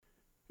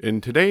In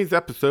today's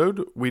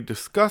episode, we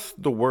discuss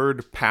the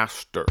word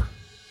pastor.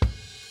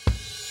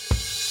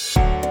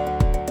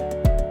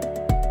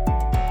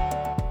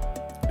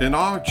 In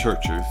our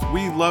churches,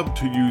 we love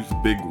to use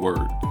big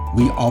words.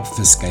 We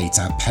obfuscate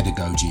our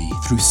pedagogy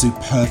through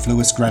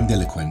superfluous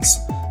grandiloquence,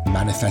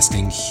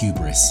 manifesting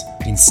hubris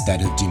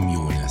instead of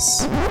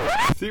demureness.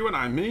 See what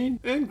I mean?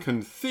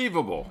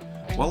 Inconceivable.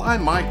 While I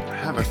might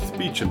have a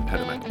speech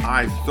impediment,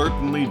 I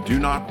certainly do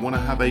not want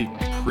to have a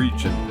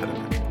preach impediment.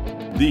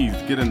 These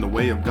get in the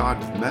way of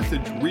God's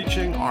message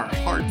reaching our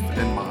hearts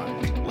and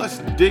minds. Let's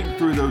dig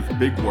through those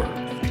big words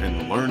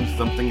and learn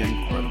something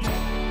incredible.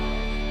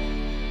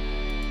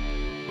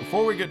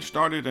 Before we get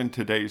started in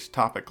today's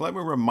topic, let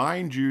me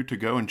remind you to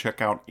go and check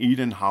out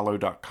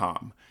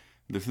EdenHollow.com.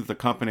 This is a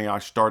company I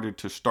started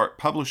to start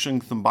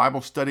publishing some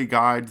Bible study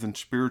guides and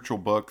spiritual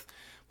books,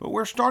 but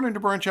we're starting to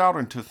branch out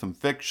into some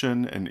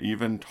fiction and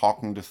even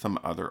talking to some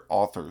other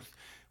authors.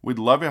 We'd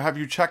love to have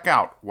you check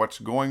out what's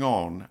going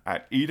on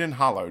at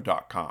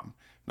EdenHollow.com.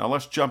 Now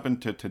let's jump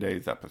into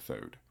today's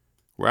episode.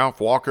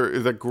 Ralph Walker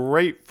is a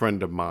great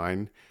friend of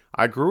mine.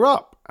 I grew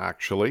up,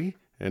 actually,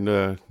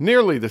 in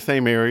nearly the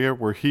same area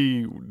where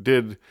he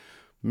did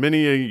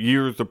many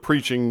years of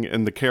preaching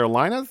in the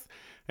Carolinas,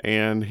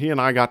 and he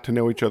and I got to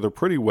know each other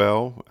pretty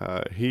well.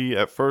 He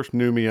at first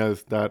knew me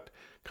as that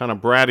kind of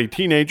bratty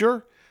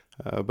teenager,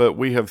 but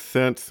we have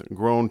since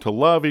grown to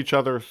love each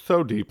other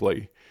so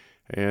deeply,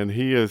 and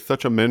he is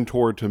such a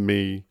mentor to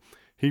me.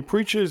 He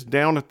preaches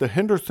down at the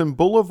Henderson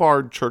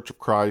Boulevard Church of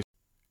Christ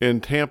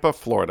in Tampa,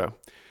 Florida.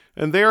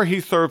 And there he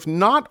serves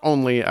not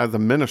only as a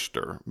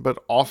minister,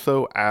 but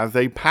also as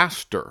a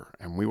pastor.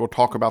 And we will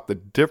talk about the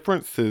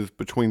differences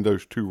between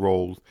those two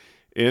roles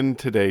in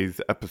today's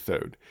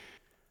episode.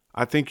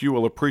 I think you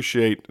will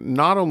appreciate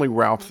not only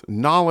Ralph's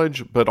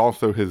knowledge, but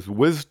also his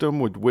wisdom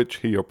with which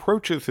he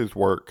approaches his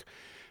work.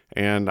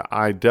 And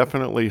I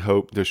definitely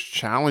hope this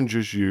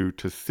challenges you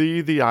to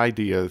see the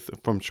ideas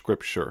from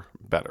Scripture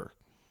better.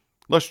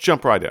 Let's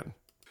jump right in.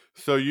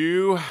 So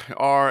you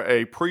are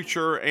a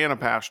preacher and a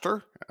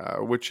pastor,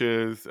 which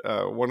is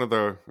one of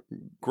the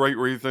great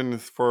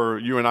reasons for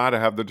you and I to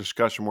have the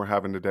discussion we're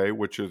having today,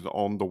 which is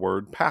on the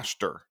word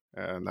pastor.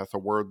 And that's a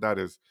word that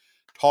is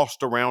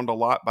tossed around a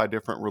lot by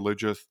different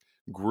religious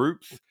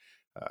groups.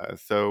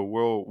 So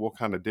we'll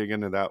kind of dig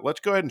into that. Let's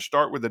go ahead and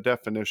start with the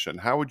definition.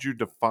 How would you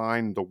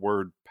define the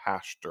word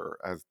pastor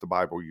as the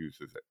Bible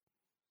uses it?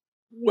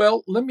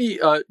 Well, let me,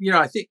 I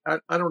think,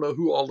 I don't know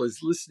who all is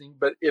listening,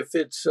 but if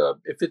it's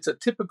a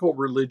typical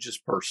religious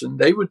person,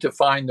 they would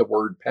define the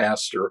word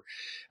pastor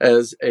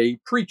as a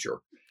preacher.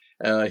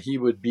 He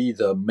would be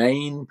the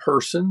main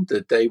person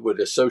that they would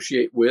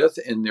associate with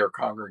in their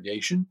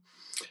congregation,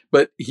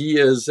 but he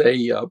is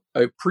a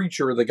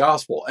preacher of the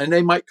gospel. And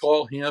they might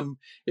call him,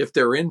 if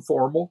they're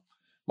informal,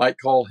 might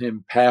call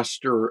him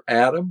Pastor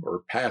Adam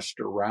or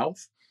Pastor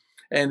Ralph.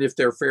 And if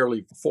they're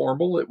fairly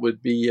formal, it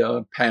would be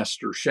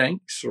Pastor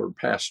Shanks or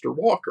Pastor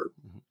Walker.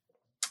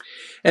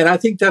 And I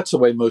think that's the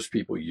way most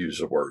people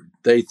use a word.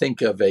 They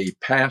think of a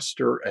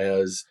pastor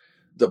as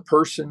the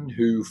person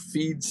who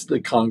feeds the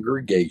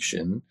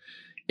congregation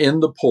in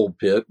the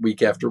pulpit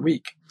week after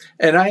week.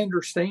 And I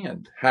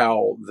understand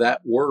how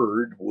that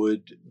word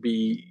would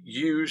be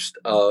used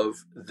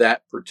of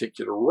that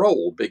particular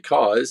role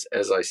because,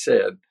 as I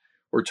said,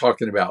 we're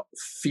talking about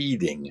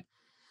feeding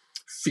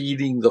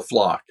the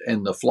flock,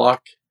 and the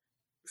flock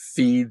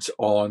feeds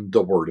on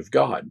the word of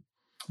God.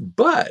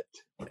 But,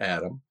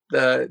 Adam,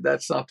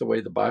 that's not the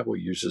way the Bible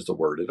uses the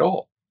word at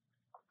all.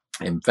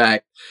 In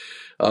fact,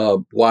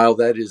 while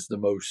that is the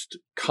most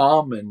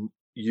common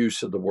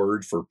use of the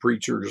word for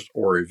preachers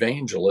or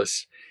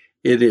evangelists,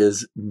 it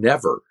is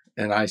never,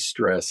 and I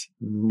stress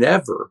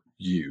never,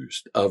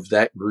 used of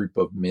that group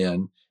of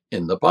men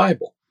in the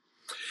Bible.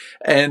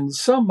 And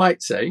somebody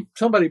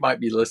might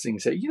be listening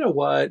and say, you know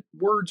what,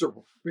 words are,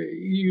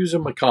 you use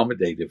them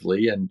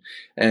accommodatively.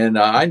 And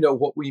I know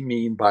what we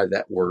mean by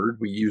that word.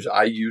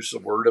 I use the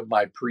word of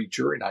my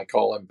preacher and I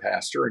call him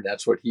pastor, and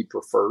that's what he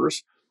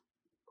prefers.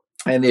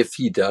 And if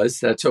he does,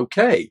 that's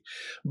okay.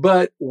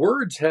 But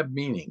words have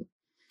meaning.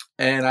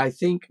 And I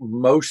think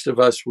most of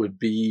us would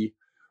be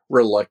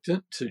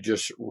reluctant to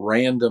just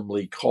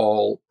randomly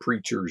call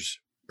preachers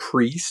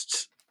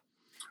priests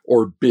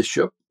or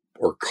bishop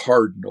or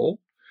cardinal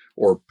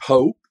or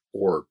pope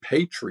or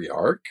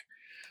patriarch.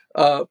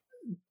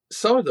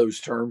 Some of those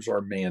terms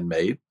are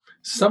man-made.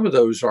 Some of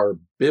those are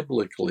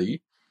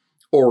biblically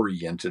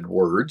oriented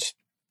words.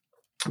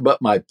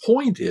 But my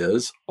point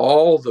is,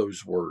 all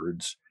those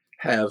words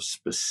have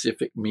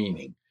specific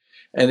meaning.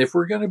 And if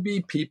we're going to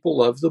be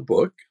people of the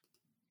book,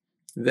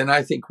 then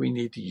I think we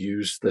need to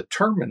use the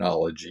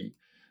terminology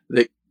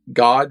that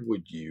God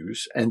would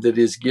use and that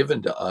is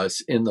given to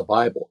us in the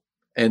Bible.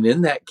 And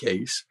in that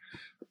case,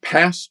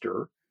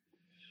 pastor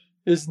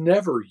is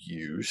never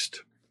used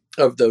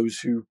of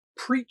those who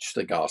preach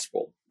the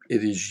gospel.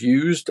 It is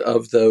used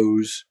of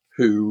those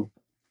who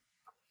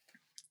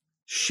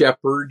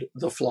shepherd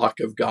the flock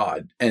of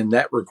God, and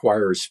that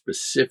requires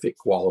specific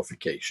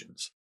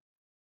qualifications.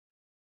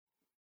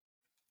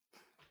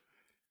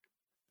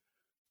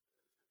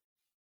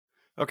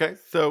 Okay,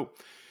 so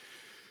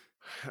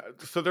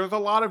there's a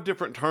lot of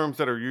different terms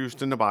that are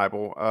used in the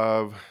Bible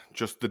of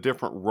just the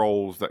different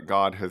roles that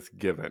God has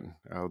given.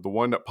 The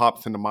one that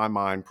pops into my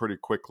mind pretty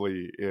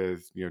quickly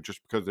is,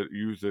 just because it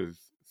uses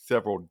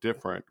several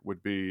different,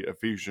 would be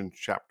Ephesians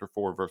chapter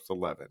 4, verse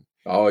 11.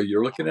 Oh,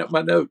 you're looking at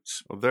my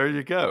notes. Well, there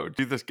you go.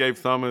 Jesus gave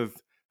some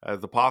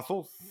as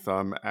apostles,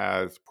 some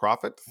as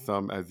prophets,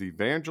 some as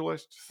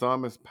evangelists,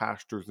 some as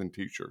pastors and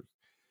teachers.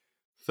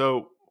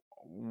 So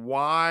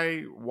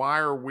why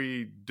are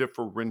we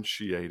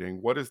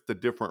differentiating? What is the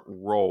different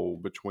role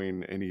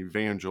between an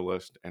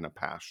evangelist and a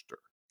pastor?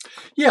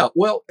 Yeah,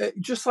 well,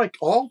 just like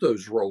all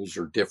those roles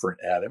are different,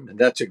 Adam, and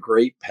that's a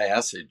great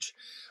passage.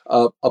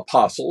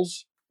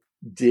 Apostles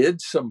did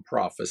some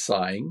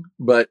prophesying,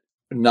 but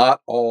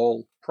not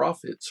all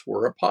prophets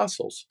were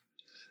apostles.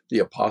 The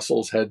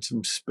apostles had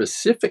some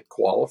specific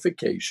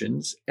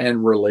qualifications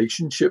and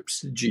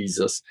relationships to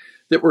Jesus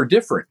that were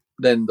different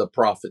than the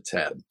prophets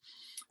had.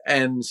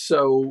 And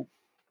so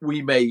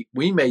we may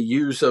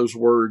use those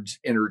words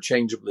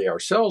interchangeably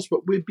ourselves,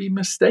 but we'd be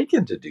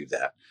mistaken to do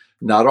that.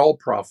 Not all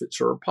prophets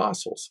are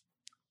apostles.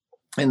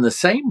 In the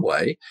same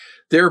way,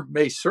 there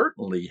may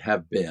certainly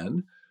have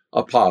been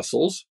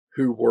apostles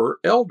who were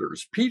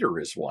elders. Peter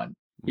is one.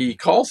 He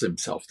calls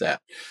himself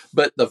that.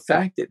 But the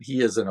fact that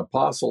he is an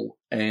apostle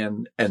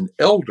and an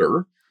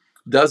elder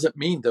doesn't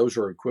mean those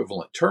are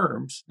equivalent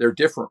terms. They're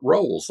different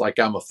roles. Like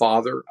I'm a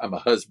father, I'm a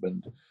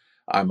husband,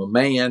 I'm a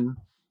man,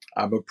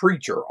 I'm a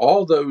preacher.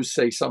 All those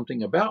say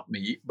something about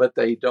me, but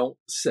they don't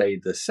say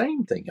the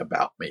same thing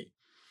about me.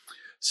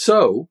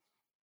 So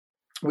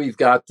we've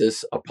got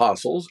this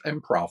apostles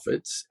and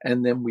prophets,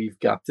 and then we've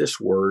got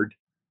this word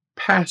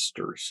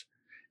pastors.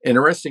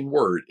 Interesting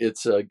word.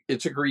 It's a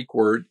Greek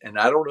word, and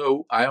I don't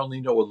know. I only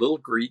know a little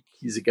Greek.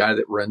 He's a guy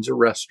that runs a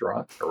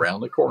restaurant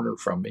around the corner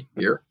from me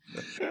here,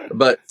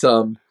 but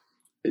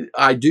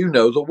I do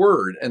know the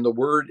word, and the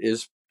word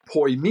is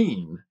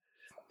poimen,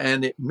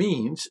 and it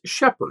means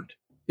shepherd.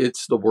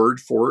 It's the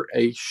word for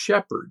a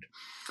shepherd,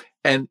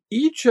 and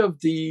each of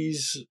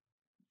these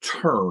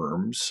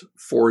terms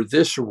for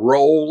this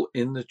role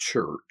in the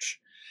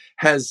church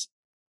has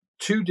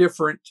two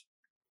different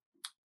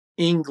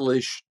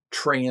English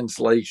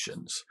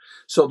translations.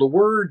 So the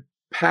word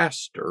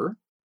pastor,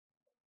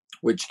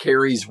 which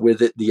carries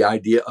with it the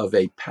idea of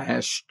a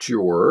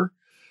pasture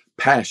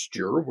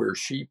where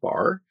sheep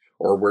are,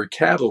 or where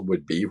cattle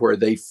would be, where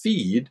they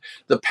feed.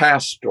 The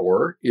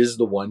pastor is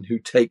the one who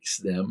takes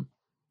them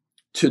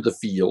to the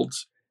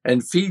fields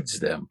and feeds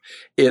them.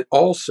 It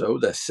also,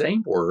 the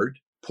same word,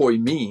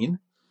 poimen,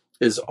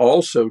 is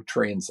also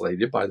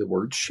translated by the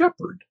word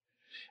shepherd.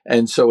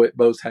 And so it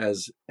both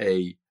has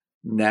a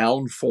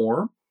noun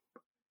form,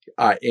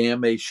 I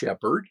am a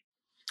shepherd,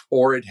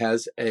 or it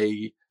has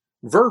a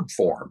verb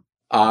form,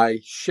 I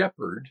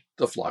shepherd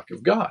the flock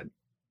of God.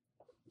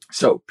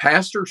 So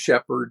pastor,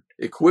 shepherd,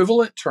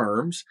 equivalent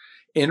terms,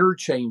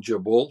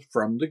 interchangeable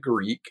from the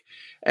Greek,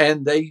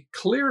 and they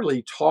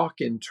clearly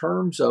talk in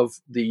terms of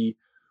the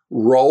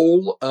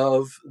role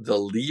of the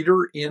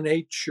leader in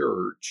a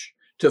church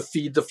to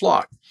feed the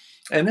flock.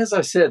 And as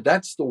I said,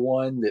 that's the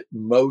one that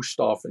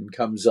most often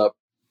comes up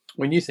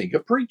when you think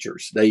of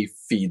preachers. They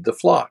feed the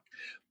flock.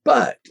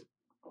 But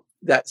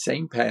that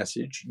same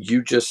passage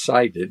you just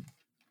cited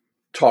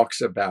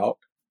talks about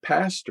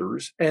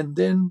pastors and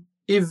then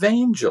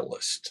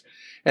evangelists.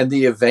 And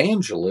the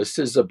evangelist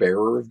is a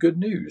bearer of good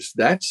news.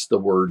 That's the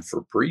word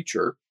for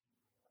preacher.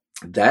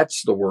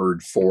 That's the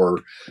word for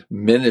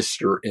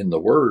minister in the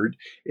word.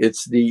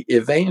 It's the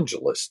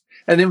evangelist.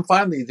 And then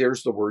finally,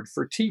 there's the word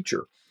for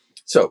teacher.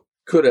 So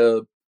could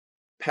a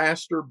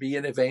pastor be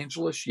an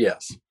evangelist?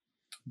 Yes,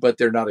 but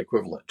they're not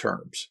equivalent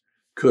terms.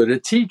 Could a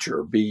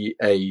teacher be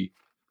a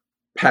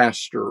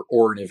pastor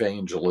or an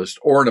evangelist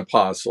or an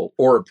apostle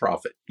or a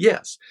prophet?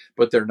 Yes,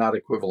 but they're not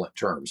equivalent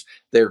terms.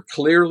 They're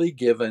clearly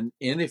given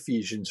in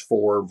Ephesians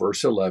 4,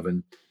 verse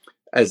 11,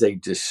 as a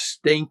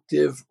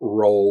distinctive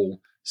role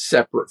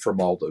separate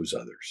from all those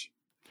others.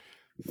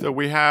 So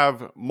we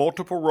have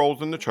multiple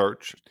roles in the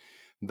church.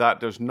 That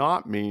does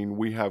not mean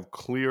we have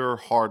clear,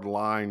 hard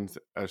lines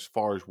as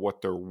far as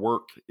what their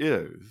work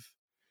is.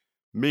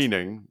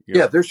 Meaning,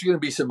 there's going to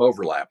be some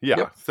overlap. Yeah.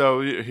 Yep. So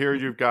here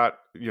you've got,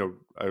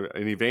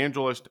 an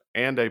evangelist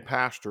and a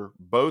pastor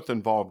both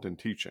involved in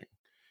teaching.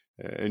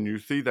 And you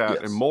see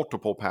that in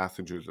multiple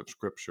passages of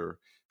Scripture.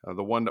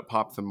 The one that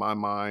pops in my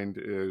mind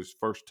is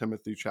 1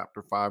 Timothy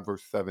chapter 5,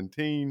 verse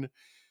 17.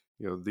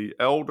 The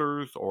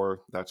elders,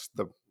 or that's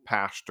the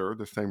pastor,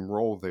 the same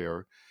role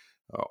there,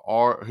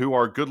 who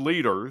are good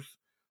leaders,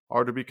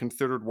 are to be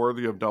considered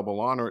worthy of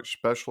double honor,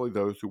 especially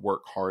those who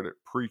work hard at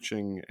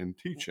preaching and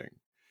teaching.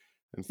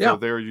 And so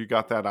there you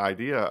got that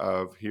idea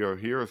of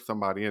here is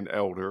somebody, an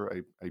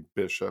elder, a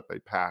bishop, a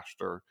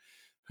pastor,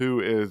 who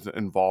is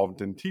involved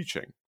in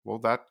teaching. Well,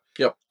 that's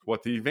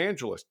what the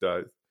evangelist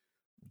does.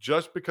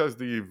 Just because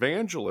the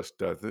evangelist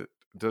does it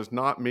does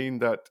not mean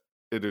that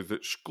it is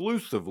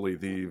exclusively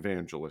the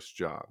evangelist's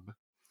job.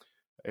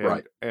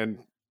 And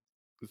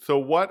so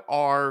what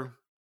are,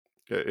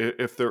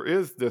 If there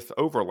is this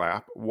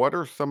overlap, what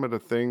are some of the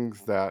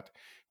things that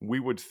we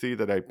would see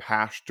that a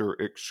pastor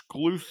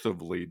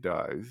exclusively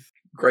does?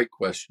 Great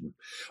question.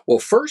 Well,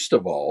 first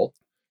of all,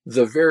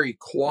 the very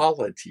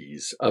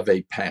qualities of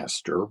a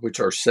pastor,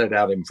 which are set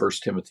out in 1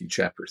 Timothy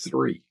chapter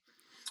 3,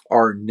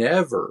 are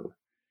never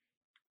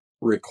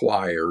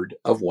required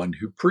of one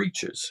who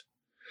preaches.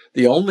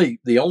 The only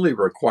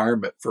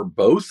requirement for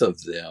both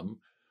of them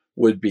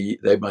would be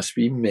they must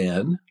be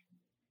men,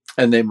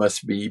 and they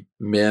must be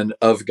men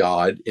of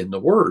God in the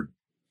word.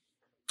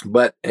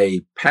 But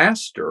a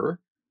pastor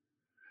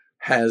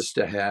has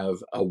to have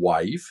a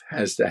wife,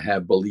 has to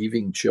have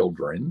believing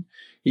children.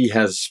 He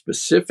has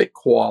specific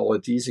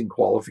qualities and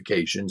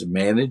qualifications,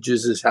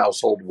 manages his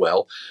household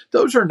well.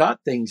 Those are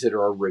not things that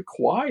are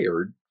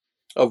required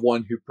of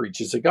one who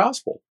preaches the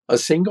gospel. A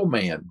single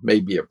man may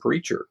be a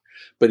preacher,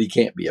 but he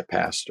can't be a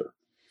pastor.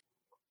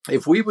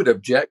 If we would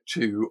object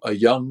to a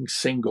young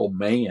single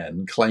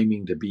man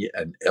claiming to be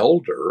an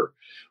elder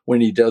when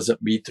he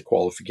doesn't meet the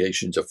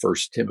qualifications of 1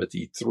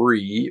 Timothy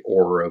 3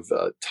 or of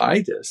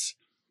Titus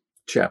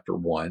chapter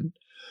 1,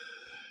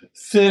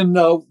 then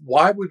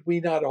why would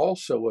we not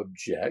also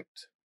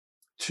object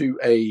to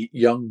a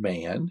young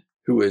man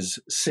who is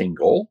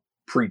single,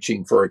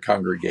 preaching for a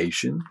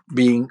congregation,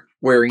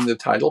 wearing the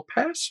title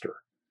pastor?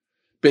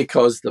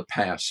 Because the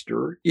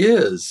pastor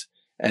is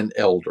an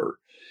elder.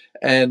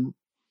 And,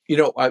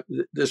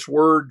 this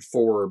word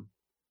for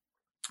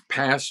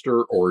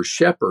pastor or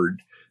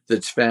shepherd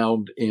that's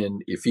found in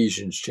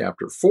Ephesians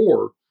chapter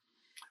 4,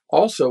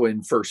 also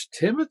in 1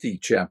 Timothy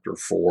chapter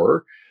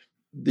 4,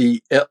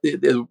 the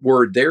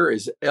word there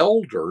is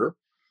elder,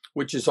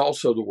 which is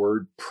also the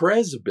word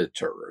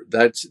presbyter.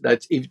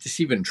 It's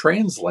even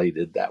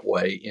translated that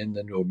way in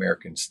the New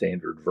American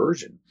Standard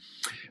Version.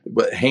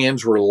 But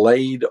hands were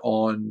laid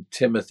on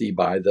Timothy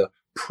by the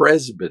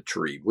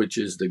presbytery, which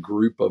is the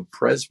group of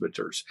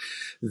presbyters.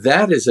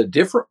 That is a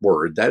different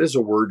word. That is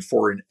a word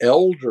for an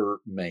elder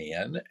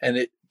man, and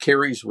it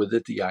carries with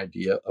it the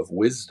idea of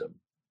wisdom.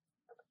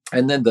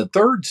 And then the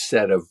third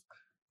set of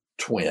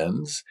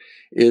twins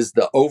is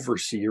the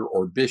overseer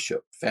or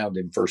bishop, found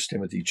in 1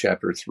 Timothy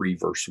chapter 3,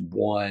 verse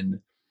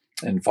 1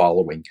 and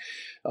following.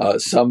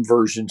 Some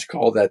versions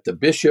call that the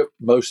bishop.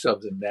 Most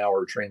of them now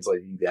are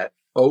translating that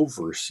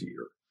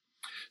overseer.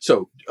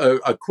 So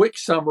a quick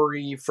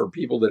summary for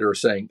people that are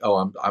saying,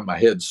 oh, my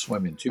head's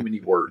swimming, too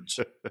many words.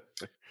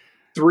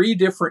 3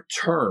 different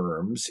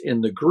terms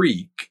in the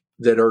Greek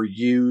that are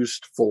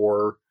used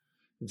for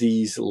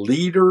these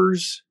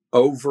leaders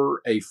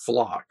over a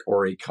flock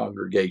or a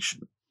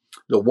congregation.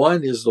 The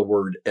one is the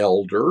word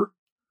elder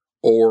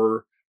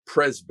or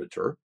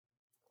presbyter.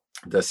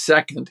 The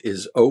second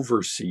is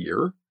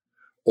overseer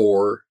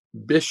or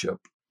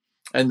bishop.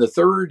 And the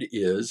third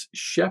is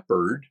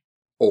shepherd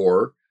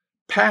or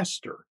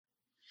pastor.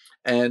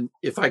 And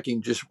if I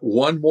can just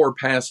one more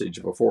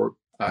passage before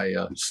I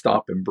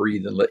stop and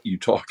breathe and let you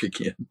talk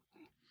again.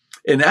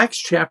 In Acts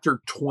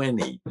chapter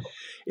 20,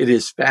 it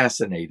is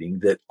fascinating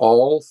that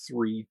all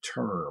 3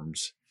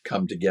 terms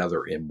come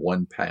together in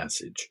one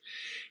passage.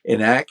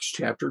 In Acts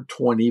chapter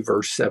 20,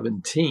 verse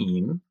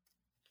 17,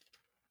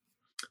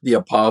 the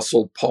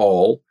Apostle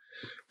Paul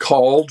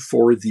called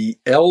for the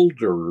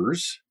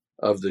elders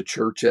of the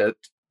church at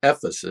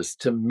Ephesus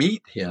to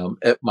meet him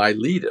at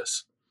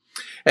Miletus.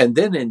 And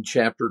then in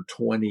chapter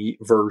 20,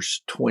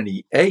 verse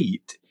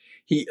 28,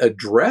 he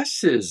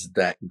addresses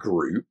that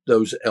group,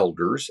 those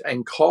elders,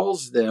 and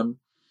calls them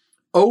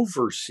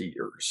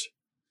overseers.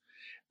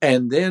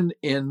 And then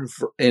in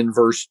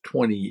verse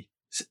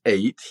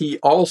 28, he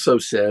also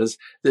says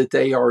that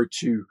they are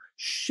to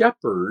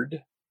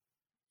shepherd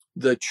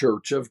the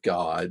church of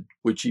God,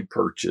 which he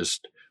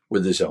purchased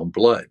with his own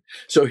blood.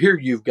 So here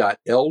you've got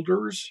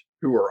elders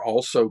who are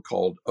also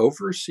called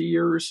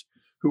overseers,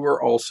 who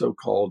are also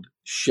called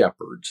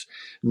shepherds.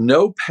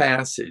 No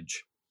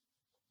passage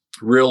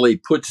really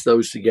puts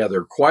those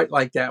together quite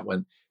like that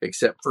one,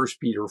 except 1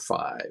 Peter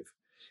 5.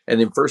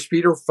 And in 1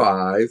 Peter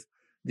 5,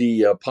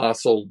 the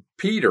Apostle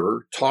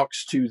Peter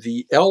talks to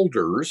the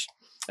elders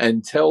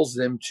and tells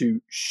them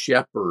to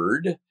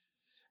shepherd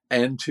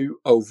and to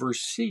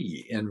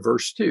oversee in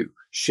verse 2,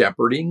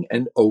 shepherding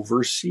and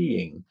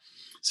overseeing.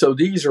 So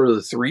these are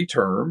the 3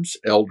 terms,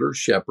 elder,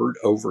 shepherd,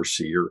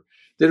 overseer,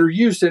 that are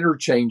used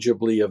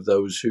interchangeably of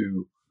those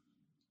who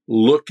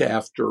look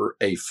after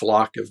a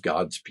flock of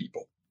God's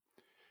people.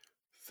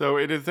 So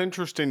it is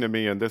interesting to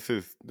me, and this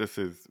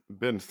has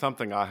been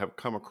something I have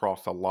come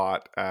across a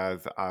lot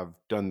as I've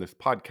done this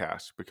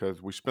podcast,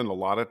 because we spend a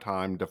lot of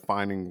time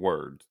defining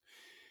words.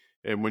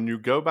 And when you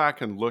go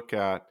back and look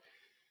at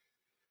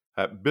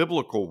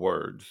biblical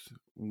words,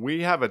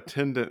 we have a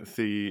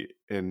tendency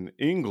in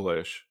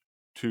English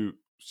to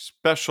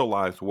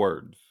specialize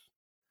words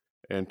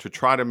and to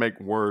try to make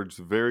words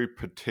very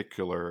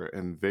particular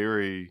and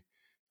very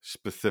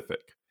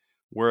specific.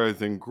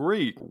 Whereas in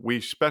Greek, we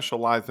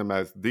specialize them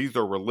as these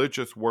are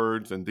religious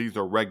words and these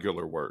are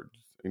regular words.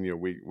 And,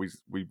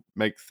 we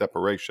make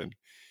separation.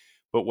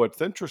 But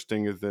what's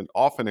interesting is that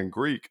often in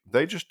Greek,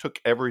 they just took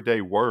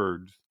everyday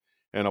words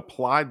and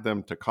applied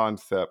them to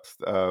concepts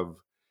of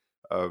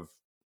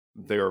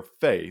their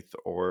faith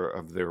or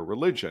of their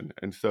religion.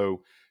 And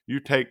so you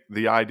take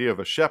the idea of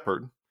a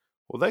shepherd.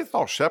 Well, they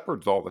saw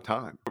shepherds all the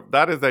time.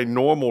 That is a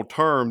normal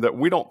term that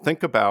we don't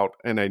think about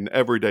in an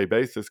everyday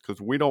basis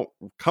because we don't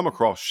come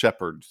across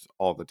shepherds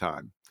all the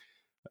time.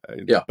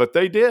 Yeah. But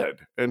they did.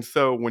 And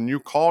so when you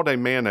called a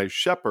man a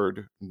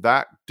shepherd,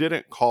 that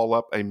didn't call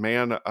up a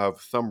man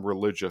of some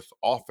religious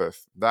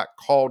office. That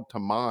called to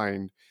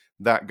mind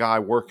that guy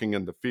working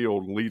in the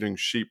field leading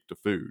sheep to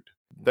food.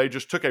 They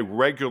just took a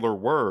regular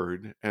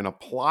word and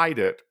applied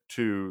it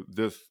to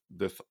this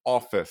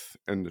office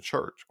in the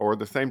church. Or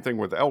the same thing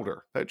with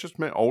elder. That just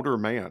meant older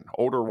man,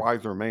 older,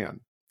 wiser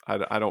man.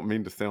 I don't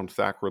mean to sound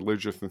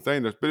sacrilegious in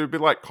saying this, but it'd be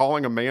like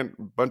calling a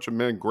bunch of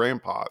men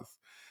grandpas.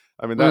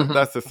 I mean,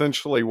 that's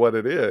essentially what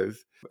it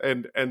is.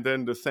 And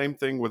then the same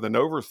thing with an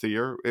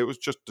overseer. It was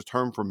just a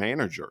term for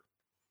manager,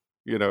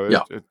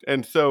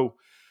 and so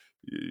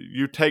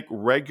you take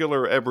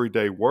regular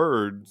everyday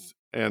words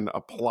and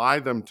apply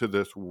them to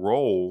this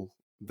role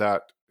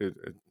that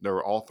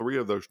all three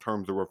of those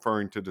terms are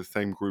referring to the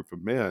same group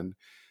of men.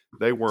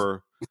 They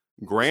were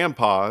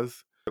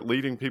grandpas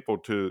leading people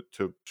to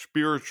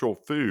spiritual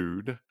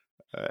food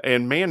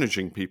and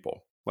managing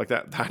people like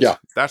that.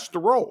 That's the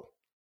role.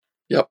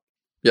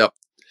 Yep.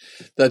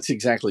 That's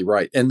exactly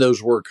right. And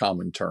those were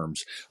common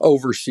terms.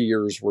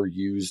 Overseers were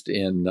used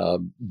in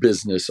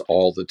business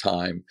all the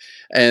time.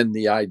 And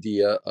the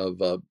idea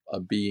of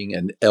being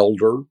an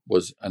elder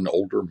was an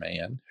older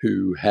man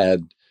who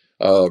had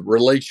a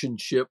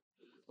relationship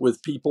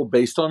with people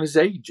based on his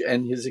age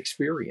and his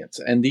experience.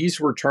 And these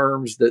were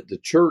terms that the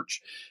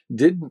church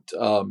didn't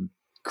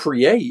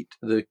create.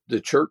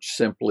 The church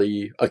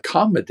simply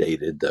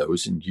accommodated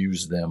those and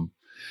used them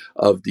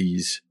of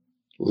these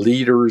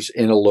leaders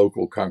in a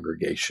local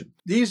congregation.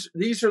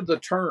 These are the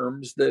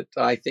terms that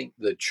I think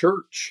the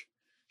church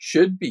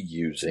should be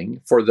using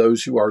for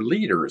those who are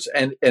leaders.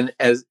 And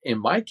as in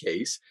my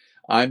case,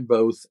 I'm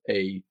both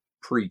a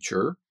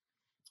preacher.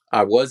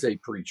 I was a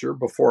preacher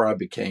before I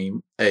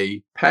became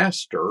a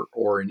pastor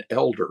or an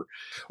elder.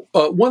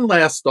 One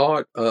last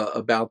thought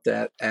about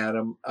that,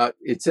 Adam.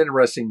 It's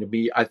interesting to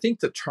me. I think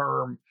the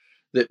term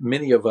that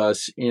many of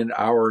us in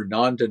our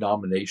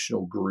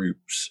non-denominational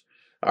groups,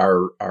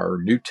 our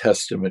New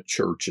Testament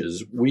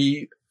churches,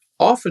 we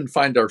often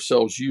find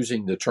ourselves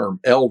using the term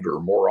elder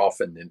more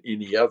often than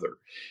any other.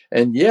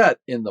 And yet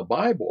in the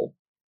Bible,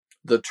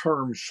 the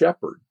term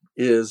shepherd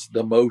is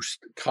the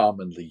most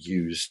commonly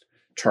used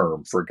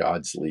term for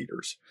God's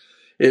leaders.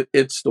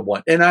 It's the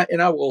one. And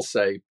I will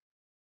say,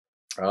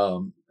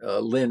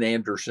 Lynn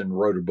Anderson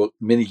wrote a book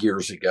many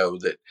years ago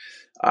that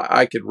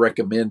I could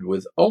recommend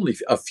with only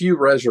a few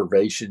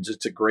reservations.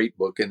 It's a great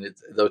book. And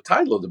the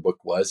title of the book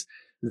was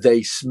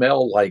They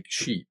Smell Like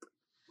Sheep.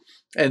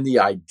 And the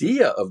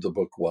idea of the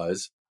book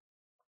was,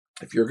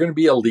 if you're going to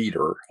be a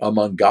leader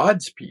among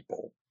God's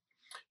people,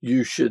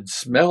 you should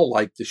smell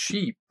like the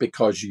sheep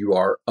because you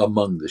are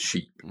among the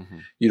sheep. Mm-hmm.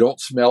 You don't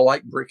smell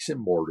like bricks and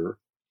mortar.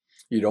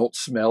 You don't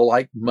smell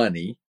like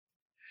money.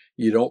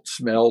 You don't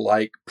smell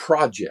like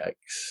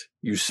projects.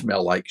 You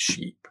smell like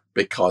sheep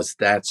because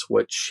that's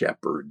what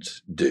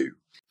shepherds do.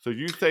 So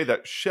you say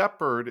that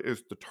shepherd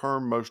is the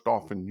term most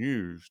often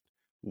used.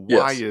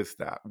 Why is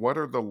that? What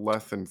are the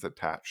lessons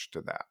attached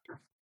to that?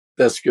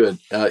 That's good.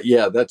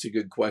 That's a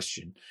good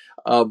question.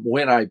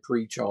 When I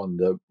preach on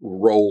the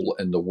role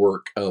and the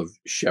work of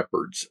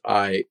shepherds,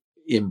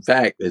 in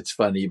fact, it's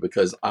funny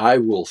because I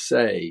will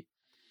say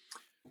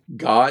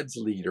God's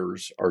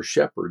leaders are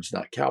shepherds,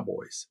 not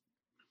cowboys,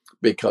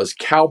 because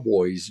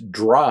cowboys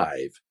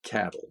drive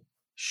cattle.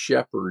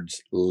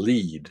 Shepherds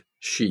lead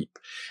sheep.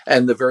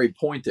 And the very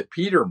point that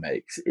Peter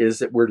makes is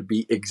that we're to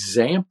be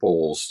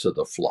examples to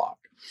the flock.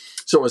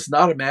 So it's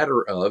not a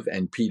matter of,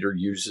 and Peter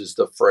uses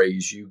the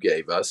phrase you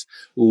gave us,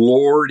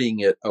 lording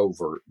it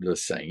over the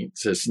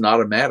saints. It's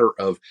not a matter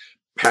of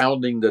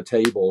pounding the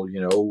table,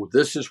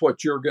 this is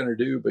what you're going to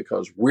do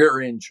because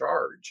we're in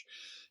charge.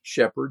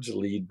 Shepherds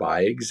lead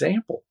by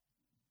example.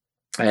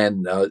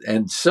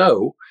 And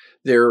so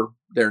they're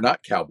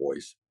not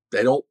cowboys.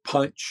 They don't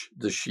punch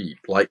the sheep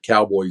like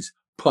cowboys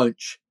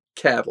punch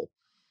cattle,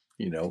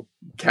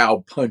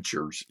 cow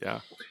punchers. Yeah.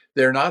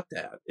 They're not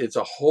that. It's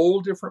a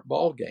whole different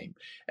ballgame.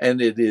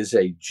 And it is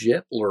a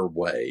gentler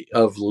way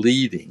of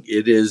leading.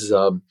 It is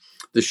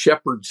the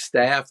shepherd's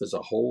staff is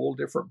a whole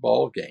different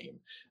ballgame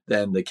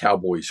than the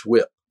cowboy's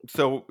whip.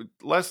 So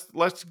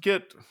let's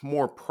get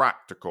more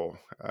practical.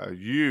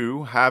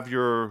 You have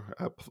your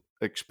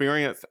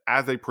experience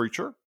as a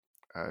preacher.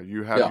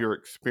 You have your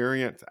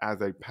experience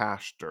as a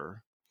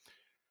pastor.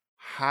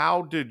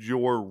 How did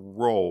your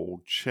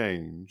role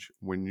change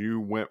when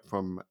you went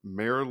from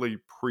merely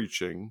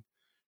preaching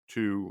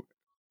to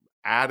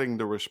adding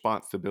the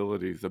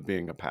responsibilities of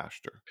being a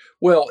pastor?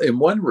 Well, in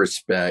one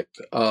respect,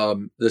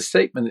 the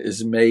statement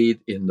is made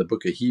in the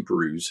book of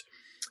Hebrews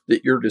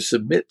that you're to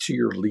submit to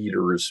your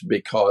leaders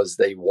because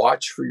they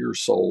watch for your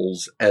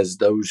souls as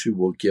those who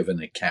will give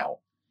an account.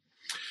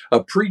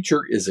 A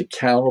preacher is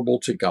accountable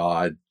to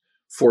God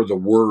for the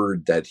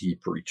word that he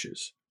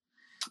preaches.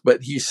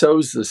 But he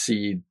sows the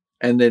seed,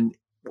 and then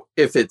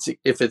if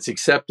it's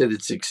accepted,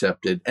 it's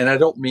accepted. And I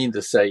don't mean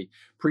to say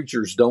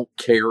preachers don't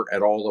care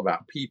at all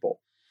about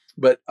people,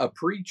 but a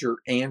preacher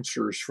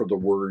answers for the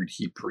word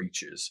he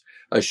preaches.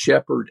 A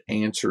shepherd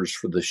answers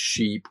for the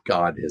sheep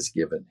God has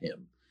given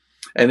him.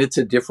 And it's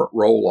a different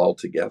role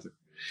altogether.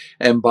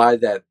 And by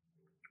that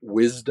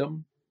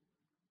wisdom,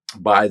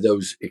 by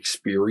those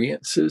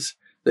experiences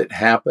that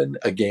happen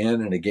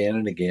again and again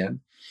and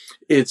again,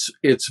 it's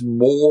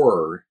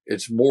more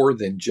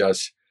than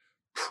just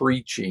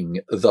preaching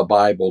the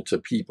Bible to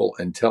people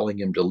and telling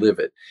them to live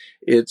it.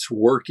 It's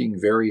working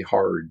very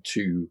hard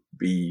to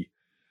be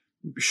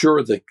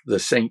sure that the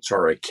saints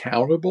are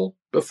accountable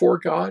before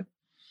God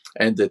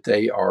and that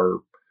they are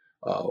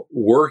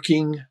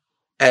working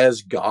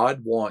as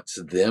God wants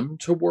them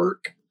to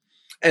work.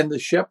 And the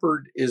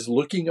shepherd is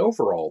looking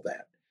over all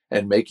that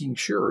and making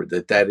sure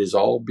that that is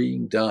all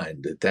being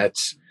done, that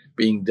that's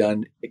being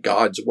done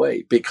God's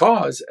way.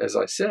 Because, as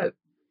I said,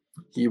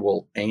 he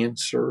will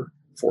answer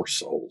for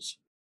souls.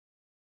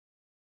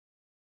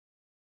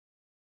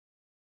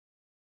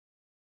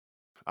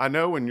 I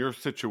know in your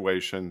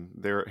situation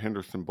there at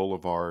Henderson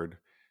Boulevard,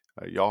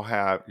 I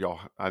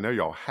know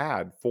y'all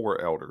had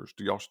 4 elders.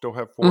 Do y'all still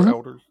have 4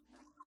 elders?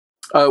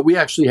 We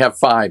actually have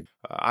 5.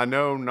 I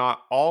know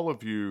not all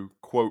of you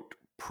quote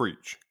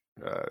preach.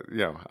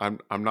 I'm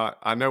not.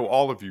 I know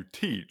all of you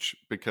teach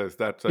because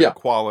that's a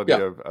quality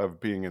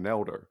of being an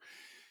elder.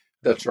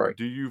 That's right.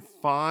 Do you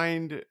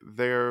find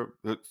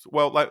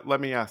let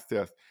me ask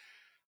this.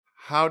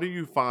 How do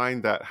you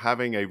find that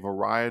having a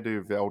variety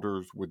of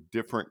elders with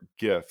different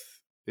gifts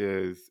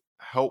is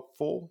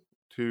helpful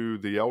to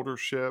the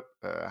eldership?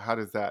 How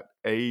does that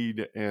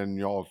aid in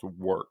y'all's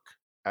work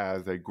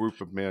as a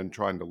group of men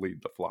trying to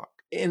lead the flock?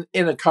 In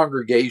a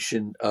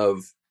congregation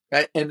of,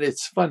 and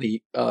it's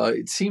funny,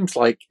 it seems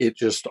like it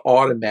just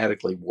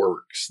automatically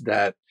works,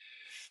 that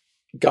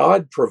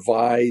God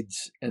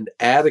provides an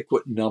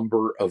adequate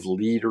number of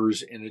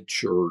leaders in a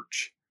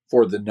church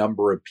for the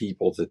number of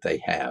people that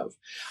they have.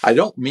 I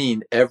don't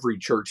mean every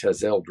church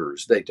has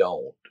elders, they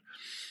don't.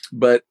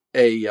 But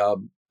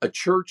a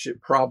church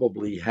that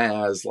probably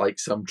has, like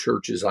some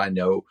churches I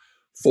know,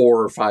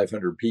 400 or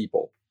 500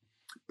 people,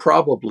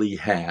 probably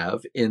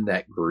have in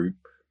that group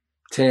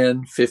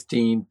 10,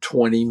 15,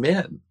 20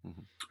 men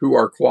who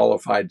are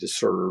qualified to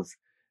serve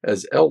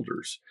as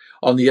elders.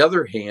 On the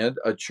other hand,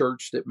 a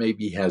church that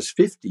maybe has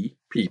 50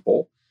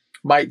 people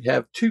might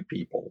have 2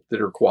 people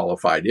that are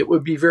qualified. It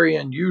would be very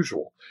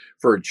unusual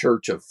for a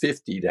church of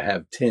 50 to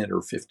have 10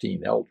 or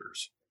 15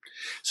 elders.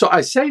 So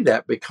I say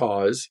that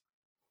because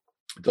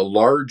the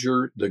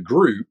larger the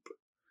group,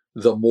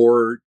 the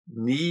more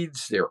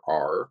needs there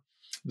are,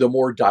 the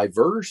more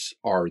diverse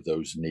are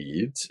those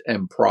needs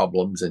and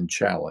problems and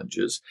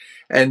challenges.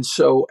 And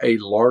so a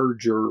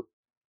larger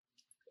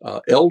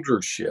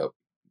eldership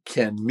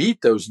can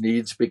meet those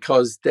needs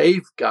because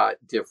they've got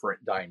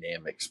different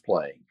dynamics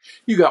playing.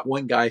 You got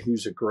one guy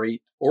who's a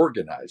great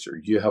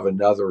organizer. You have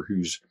another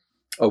who's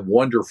a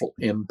wonderful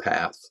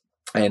empath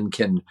and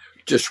can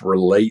just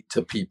relate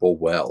to people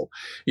well.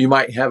 You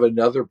might have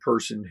another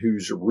person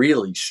who's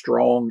really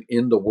strong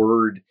in the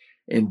word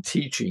and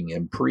teaching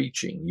and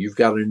preaching. You've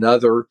got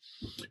another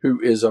who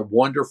is a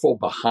wonderful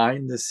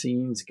behind the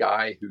scenes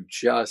guy who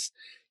just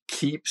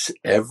keeps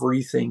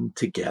everything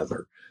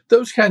together.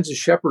 Those kinds of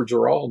shepherds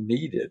are all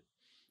needed,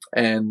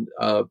 and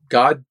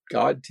God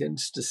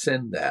tends to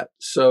send that.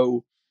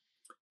 So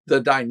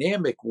the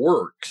dynamic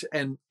works,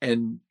 and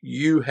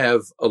you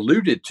have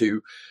alluded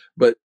to,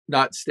 but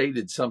not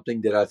stated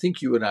something that I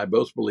think you and I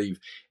both believe.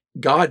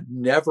 God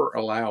never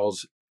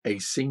allows a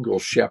single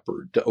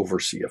shepherd to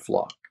oversee a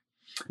flock.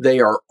 They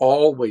are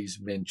always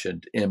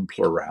mentioned in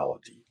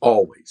plurality,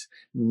 always.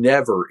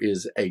 Never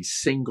is a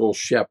single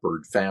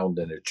shepherd found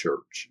in a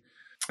church.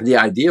 The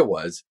idea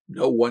was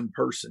no one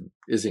person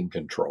is in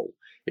control.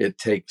 It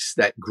takes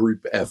that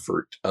group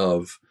effort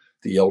of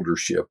the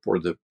eldership or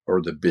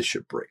the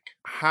bishopric.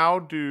 How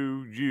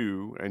do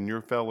you and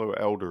your fellow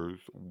elders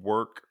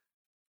work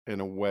in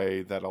a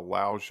way that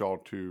allows y'all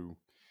to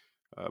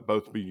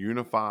both be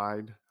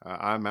unified?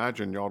 I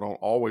imagine y'all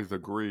don't always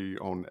agree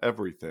on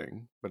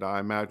everything, but I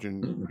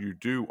imagine you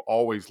do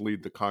always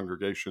lead the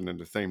congregation in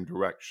the same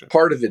direction.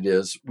 Part of it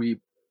is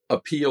we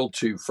appeal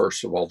to,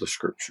 first of all, the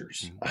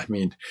scriptures. I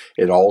mean,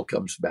 it all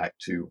comes back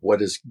to what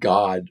does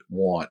God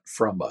want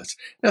from us?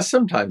 Now,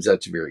 sometimes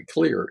that's very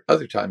clear.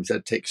 Other times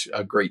that takes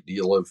a great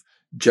deal of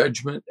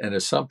judgment and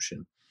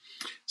assumption.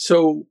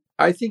 So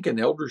I think an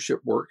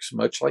eldership works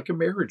much like a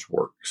marriage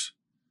works.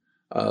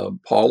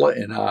 Paula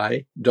and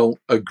I don't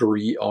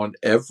agree on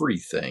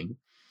everything.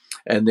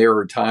 And there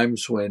are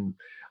times when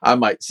I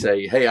might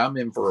say, hey, I'm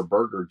in for a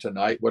burger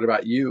tonight. What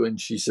about you?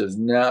 And she says,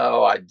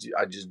 no, I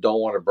just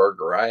don't want a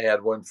burger. I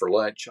had one for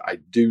lunch. I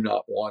do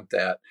not want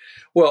that.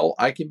 Well,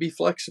 I can be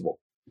flexible.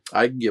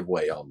 I can give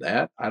way on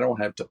that. I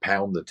don't have to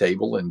pound the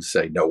table and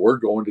say, no, we're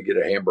going to get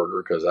a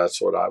hamburger because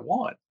that's what I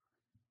want.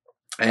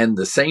 And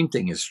the same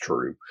thing is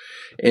true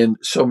in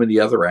so many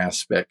other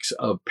aspects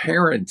of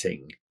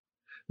parenting.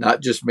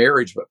 not just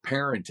marriage, but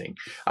parenting.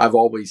 I've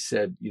always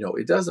said,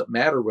 it doesn't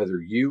matter whether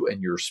you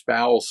and your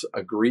spouse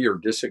agree or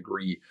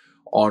disagree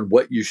on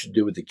what you should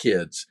do with the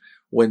kids.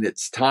 When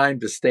it's time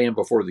to stand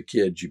before the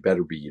kids, you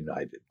better be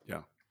united.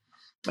 Yeah.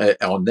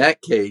 On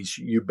that case,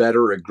 you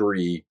better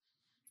agree.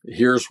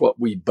 Here's what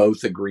we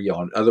both agree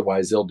on.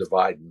 Otherwise, they'll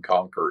divide and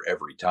conquer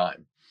every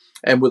time.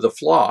 And with a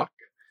flock,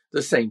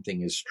 the same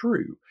thing is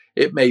true.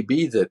 It may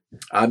be that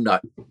I'm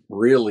not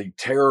really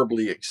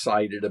terribly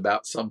excited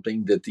about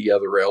something that the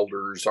other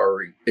elders are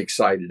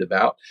excited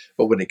about.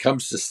 But when it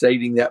comes to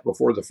stating that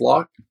before the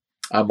flock,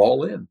 I'm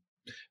all in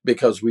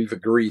because we've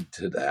agreed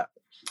to that.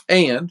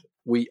 And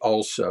we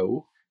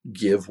also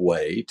give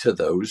way to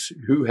those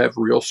who have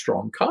real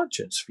strong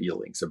conscience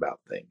feelings about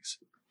things.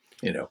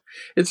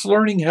 It's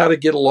learning how to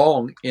get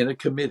along in a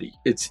committee.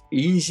 It's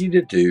easy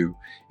to do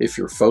if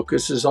your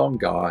focus is on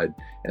God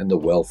and the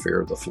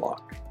welfare of the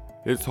flock.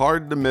 It's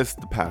hard to miss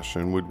the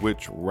passion with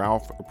which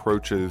Ralph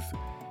approaches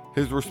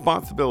his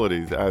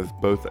responsibilities as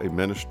both a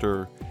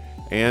minister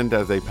and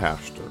as a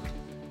pastor.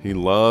 He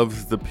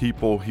loves the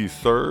people he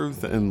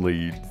serves and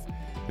leads,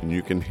 and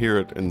you can hear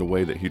it in the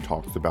way that he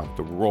talks about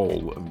the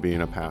role of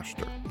being a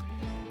pastor.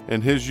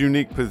 And his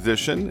unique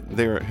position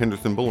there at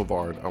Henderson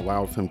Boulevard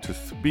allows him to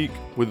speak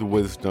with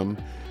wisdom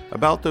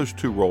about those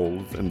two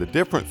roles and the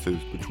differences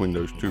between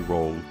those two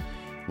roles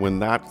when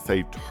that's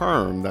a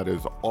term that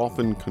is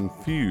often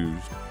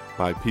confused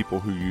by people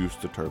who use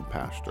the term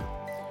pastor.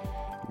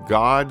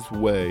 God's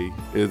way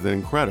is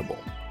incredible,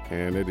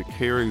 and it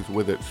carries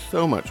with it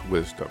so much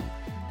wisdom,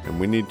 and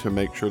we need to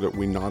make sure that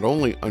we not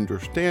only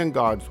understand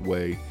God's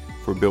way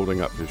for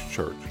building up his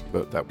church,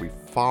 but that we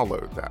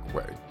follow that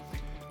way.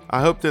 I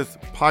hope this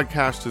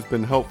podcast has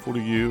been helpful to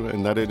you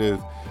and that it is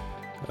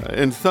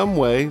in some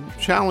way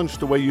challenged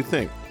the way you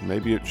think.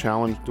 Maybe it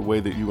challenged the way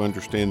that you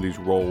understand these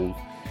roles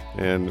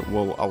and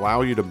will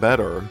allow you to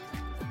better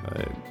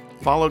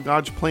follow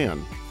God's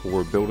plan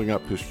for building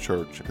up his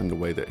church in the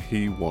way that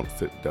he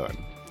wants it done.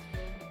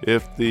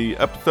 If the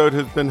episode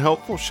has been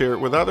helpful, share it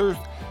with others.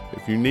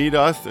 If you need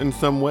us in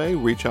some way,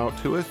 reach out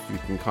to us. You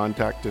can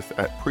contact us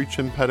at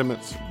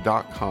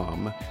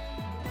preachimpediments.com.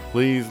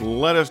 Please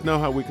let us know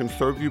how we can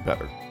serve you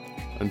better.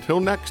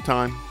 Until next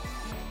time.